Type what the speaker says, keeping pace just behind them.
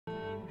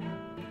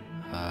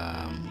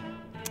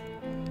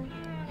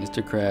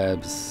Mr.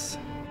 Krabs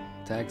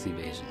tax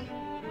evasion.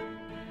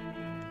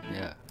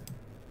 Yeah.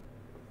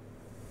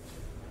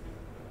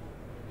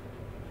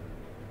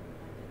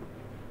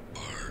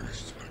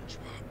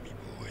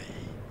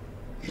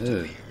 It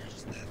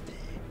appears that the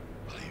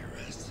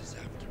IRS is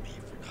after me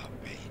for not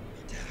paying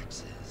me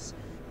taxes.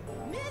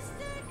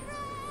 Mr.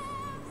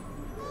 Krabs,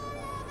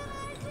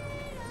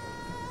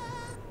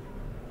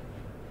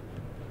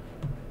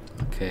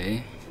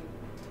 Okay.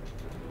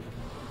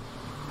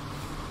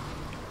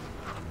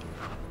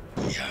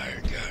 Yar,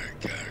 gar,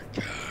 gar,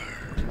 gar.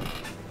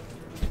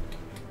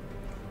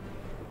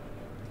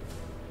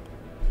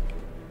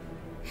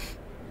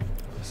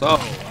 So,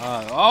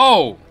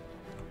 oh!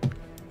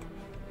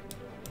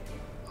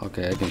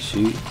 Okay, I can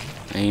shoot,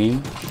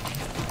 aim.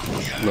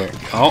 Look,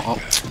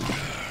 oh.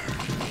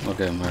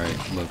 Okay, I'm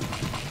alright.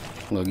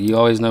 Look. You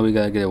always know we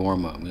gotta get a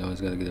warm up. We always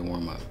gotta get a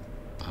warm up.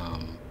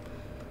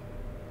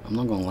 I'm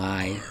not gonna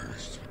lie.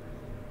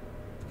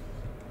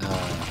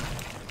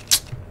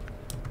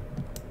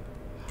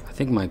 I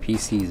think my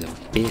PC is a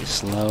bit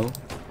slow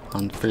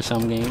for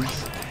some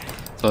games.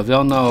 So if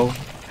y'all know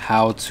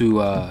how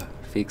to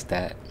fix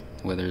that,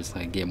 whether it's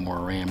like get more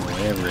RAM or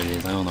whatever it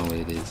is, I don't know what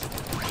it is.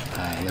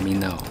 Let me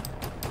know.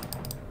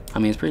 I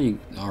mean, it's pretty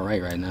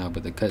alright right now,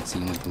 but the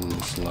cutscene looked a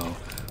little slow.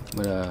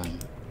 But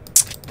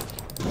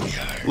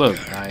look,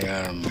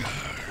 I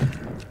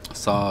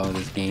saw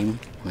this game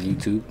on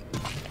YouTube.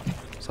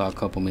 Saw a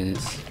couple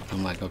minutes.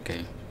 I'm like,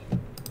 okay, I'm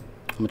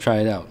gonna try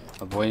it out.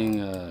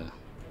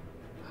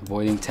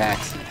 Avoiding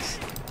taxes.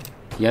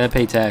 You gotta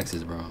pay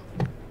taxes, bro.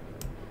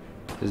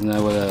 Isn't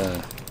that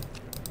what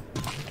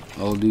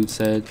old dude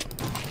said?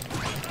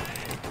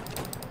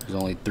 There's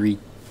only three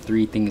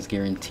things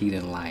guaranteed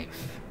in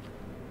life.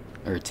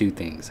 Or 2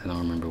 things. I don't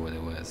remember what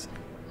it was.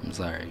 I'm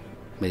sorry.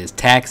 But it's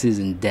taxes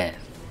and death.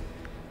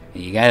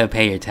 And you gotta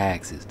pay your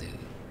taxes, dude.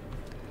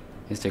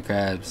 Mr.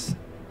 Krabs.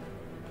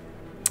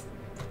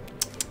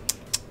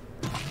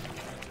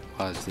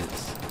 Watch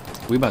this.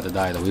 We about to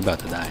die, though. We about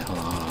to die. Hold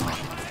on.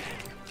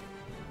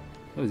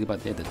 Oh, is he about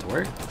to hit the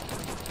twerk?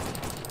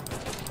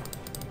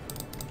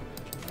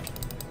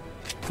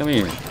 Come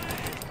here.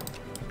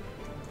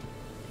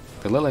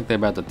 They look like they're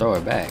about to throw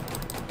it back.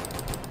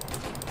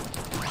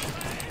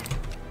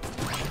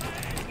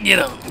 Get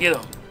him.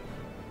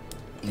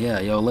 Yeah,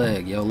 your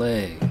leg.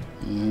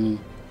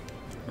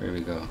 There we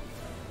go.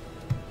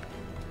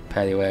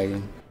 Paddy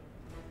wagon.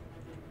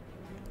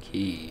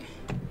 Key.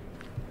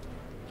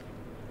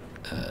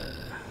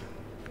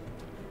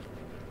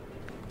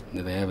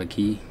 Do they have a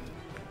key?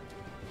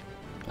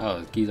 Oh,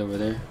 the key's over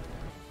there.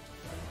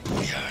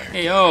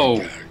 Hey,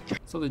 yo!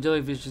 So the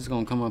jellyfish just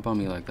gonna come up on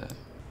me like that.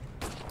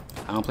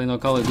 I don't play no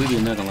Call of Duty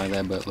or nothing like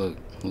that, but look.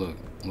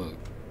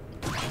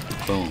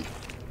 Boom.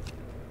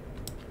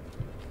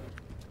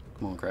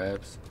 Come on,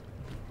 crabs.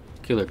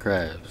 Killer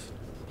crabs.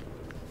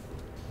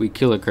 We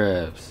killer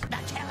crabs. The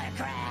killer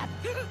crab.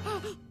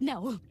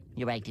 No,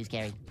 you're right. Too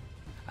scary.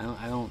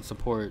 I don't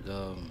support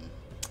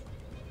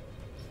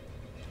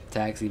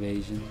tax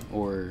evasion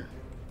or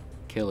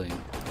killing.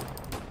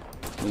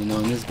 But, you know,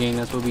 in this game,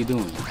 that's what we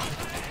doing.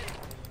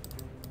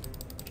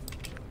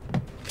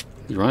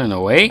 He's running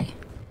away?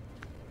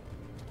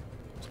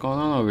 What's going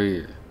on over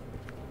here?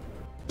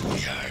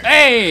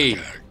 Hey!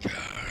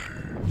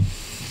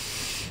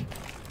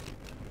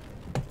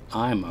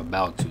 I'm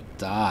about to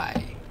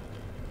die.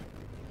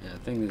 Yeah, I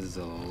think this is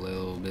a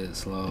little bit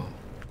slow.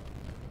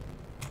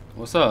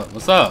 What's up?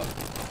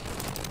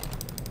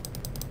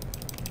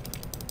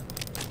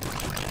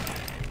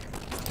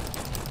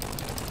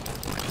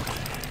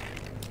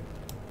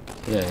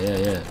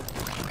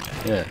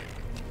 Yeah.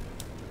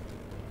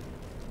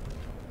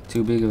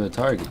 Too big of a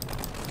target.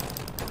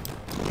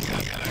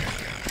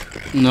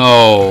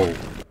 No.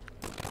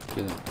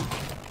 Get him.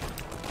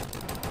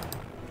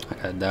 I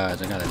gotta dodge.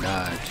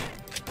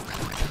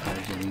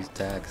 Gotta get these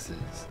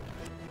taxes.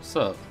 What's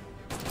up?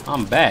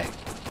 I'm back.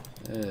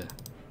 Yeah.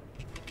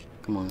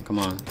 Come on.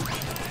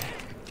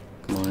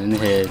 In the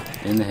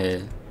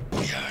head.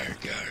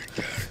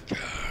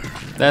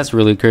 That's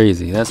really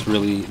crazy. That's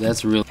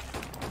real.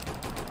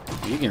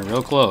 You're getting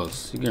real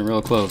close.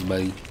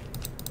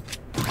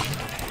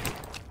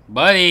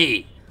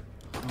 Buddy.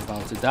 I'm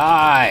about to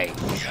die.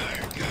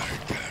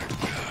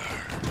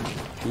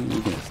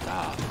 You can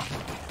stop.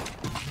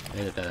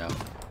 Edit that out.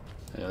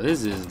 Yo,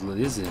 this is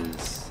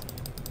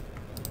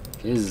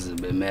a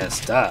bit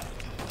messed up.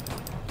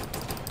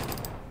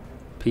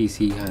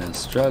 PC kind of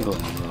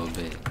struggling a little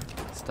bit.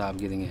 Stop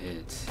getting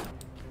hit.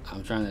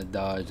 I'm trying to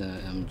dodge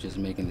and I'm just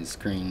making the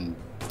screen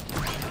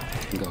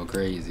go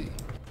crazy.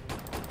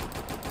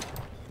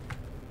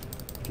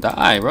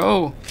 Die,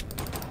 bro.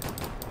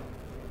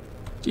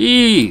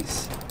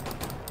 Jeez.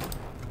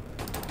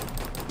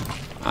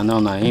 I know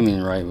I'm not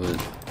aiming right, but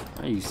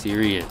are you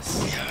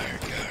serious?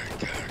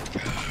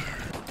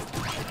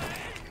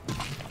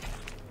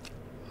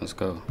 Let's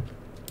go.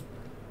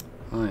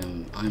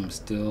 I'm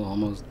still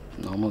almost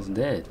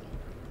dead.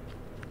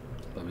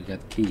 But we got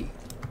the key.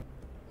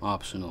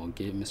 Optional.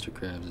 Get Mr.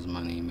 Krabs'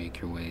 money. Make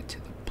your way to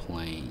the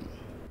plane.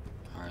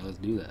 Alright, let's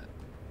do that.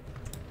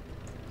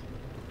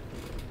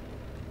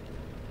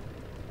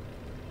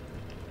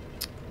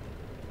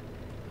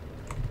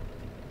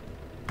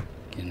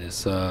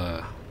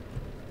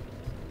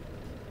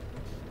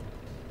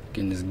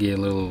 Getting this get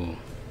a little.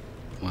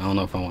 Well, I don't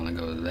know if I want to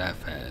go that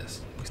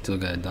fast. We still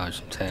gotta dodge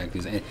some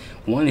tags. And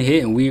one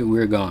hit and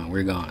we're gone.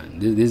 We're gone.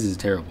 This is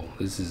terrible.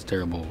 This is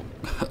terrible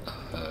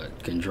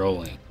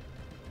controlling.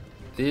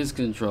 This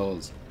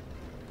controls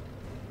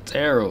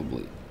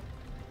terribly.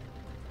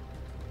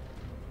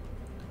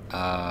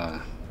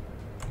 Can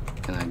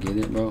I get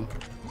it, bro?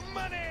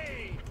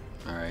 Money.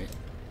 All right.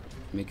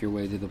 Make your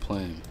way to the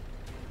plane.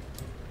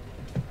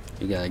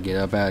 You gotta get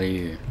up out of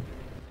here.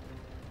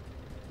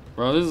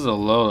 Bro, this is a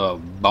load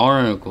of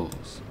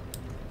barnacles.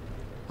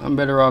 I'm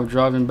better off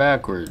driving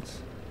backwards.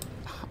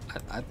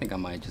 I think I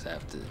might just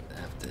have to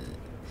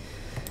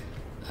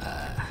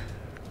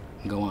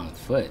go on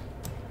foot.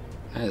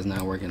 That is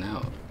not working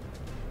out.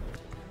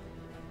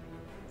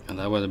 And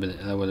that would have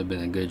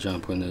been a good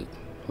jump with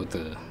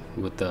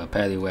the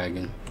paddy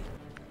wagon.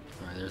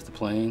 All right, there's the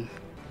plane.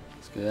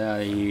 Let's get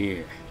out of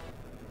here.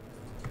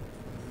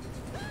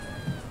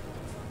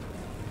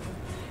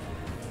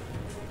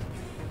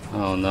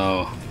 Oh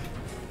no.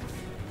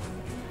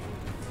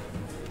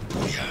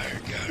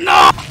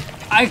 No!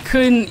 I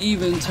couldn't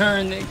even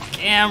turn the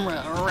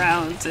camera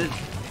around to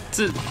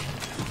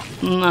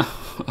no.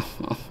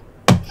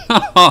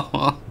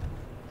 No.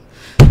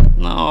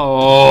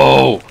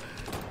 No.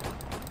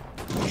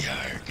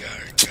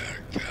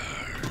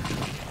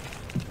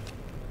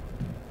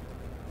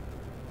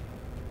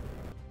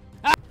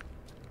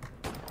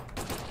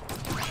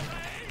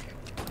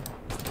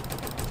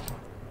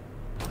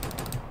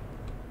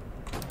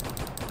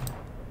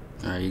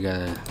 Alright, you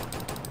gotta.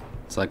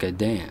 It's like a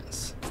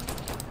dance.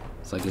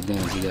 It's like a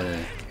dance. You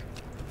gotta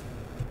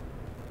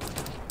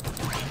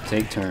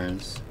take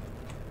turns.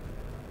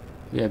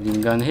 We haven't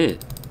even gotten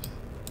hit.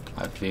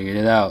 I figured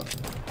it out.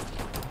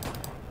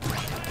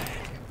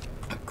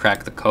 I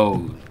cracked the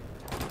code.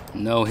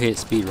 No hit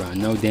speedrun.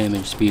 No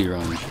damage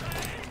speedrun.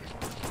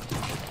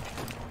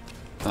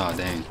 Oh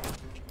dang.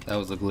 That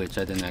was a glitch.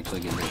 I didn't actually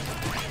get hit.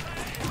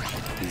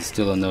 It's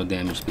still a no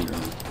damage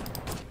speedrun.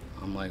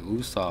 I'm like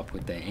Usopp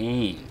with the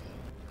aim.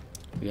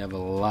 We have a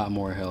lot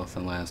more health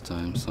than last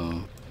time,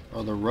 so.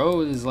 Oh, the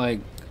road is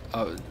like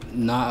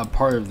not a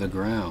part of the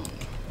ground.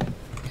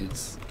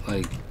 It's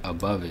like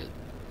above it,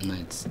 and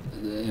it's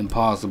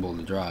impossible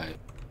to drive.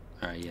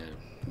 All right, yeah,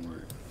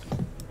 we're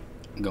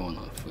going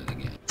on foot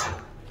again.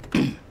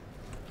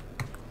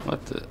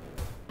 What the?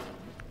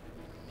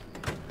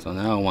 So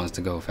now it wants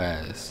to go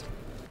fast.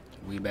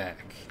 We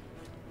back,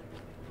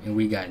 and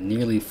we got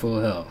nearly full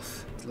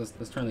health.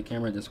 Let's turn the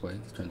camera this way.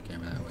 Let's turn the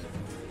camera that way.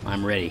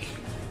 I'm ready.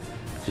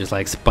 Just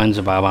like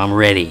SpongeBob, I'm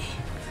ready.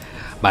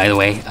 By the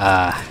way,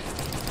 I'm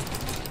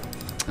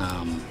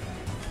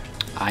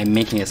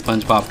making a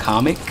SpongeBob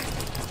comic.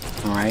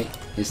 Alright,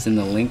 it's in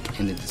the link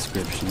in the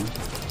description.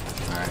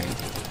 Alright,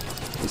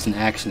 it's an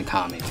action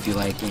comic. If you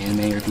like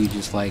anime or if you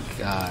just like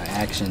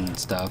action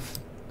stuff.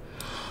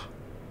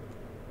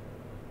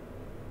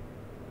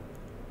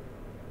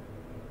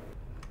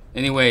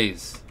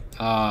 Anyways,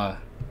 I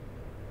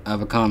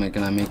have a comic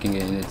and I'm making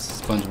it, and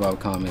it's a SpongeBob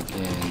comic,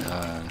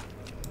 and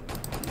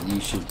you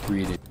should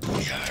read it.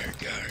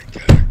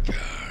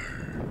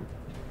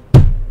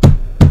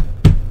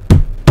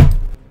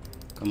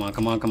 Come on,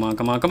 come on, come on,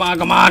 come on, come on,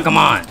 come on, come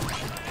on!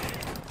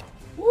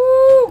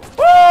 Woo!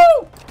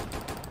 Woo!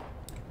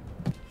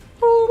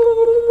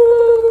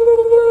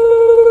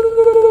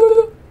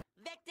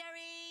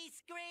 Victory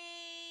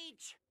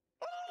screech!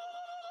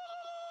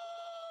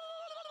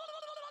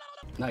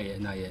 Not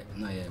yet, not yet,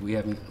 not yet. We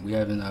haven't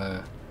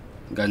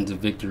gotten to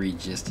victory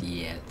just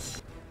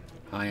yet.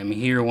 I am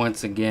here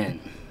once again.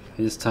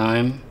 This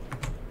time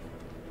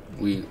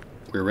we're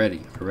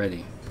ready. We're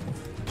ready.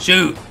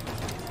 Shoot!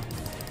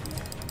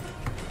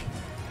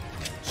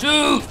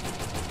 Shoot!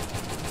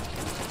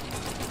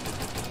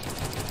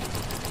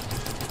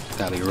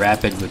 Gotta be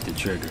rapid with the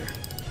trigger.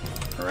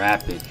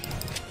 Rapid.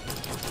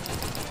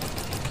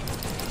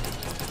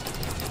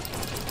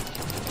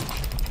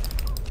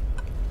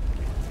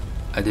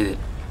 I did it.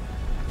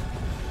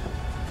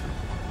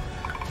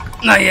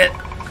 Not yet.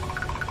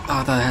 Oh,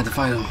 I thought I had to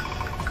fight him.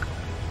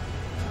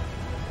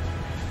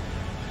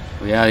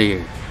 We out of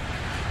here.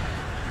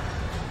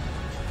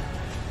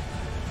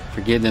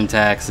 Forget them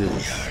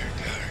taxes.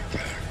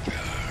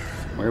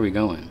 Where are we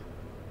going?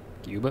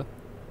 Cuba?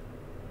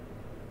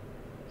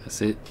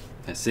 That's it.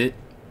 That's it.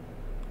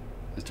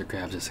 Mr.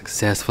 Krabs has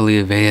successfully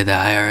evaded the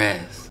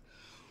IRS.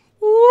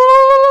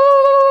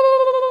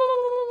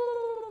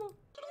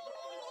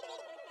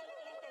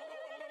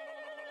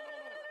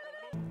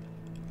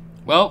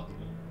 Well,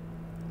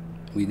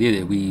 we did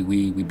it. We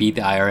beat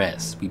the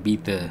IRS. We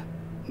beat the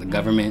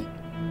government.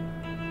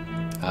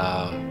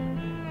 I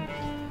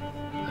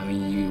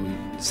mean,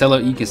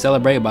 you can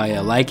celebrate by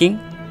liking,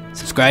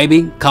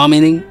 subscribing,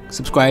 commenting,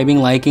 subscribing,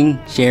 liking,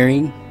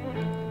 sharing,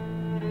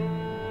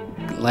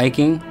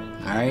 liking.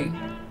 All right.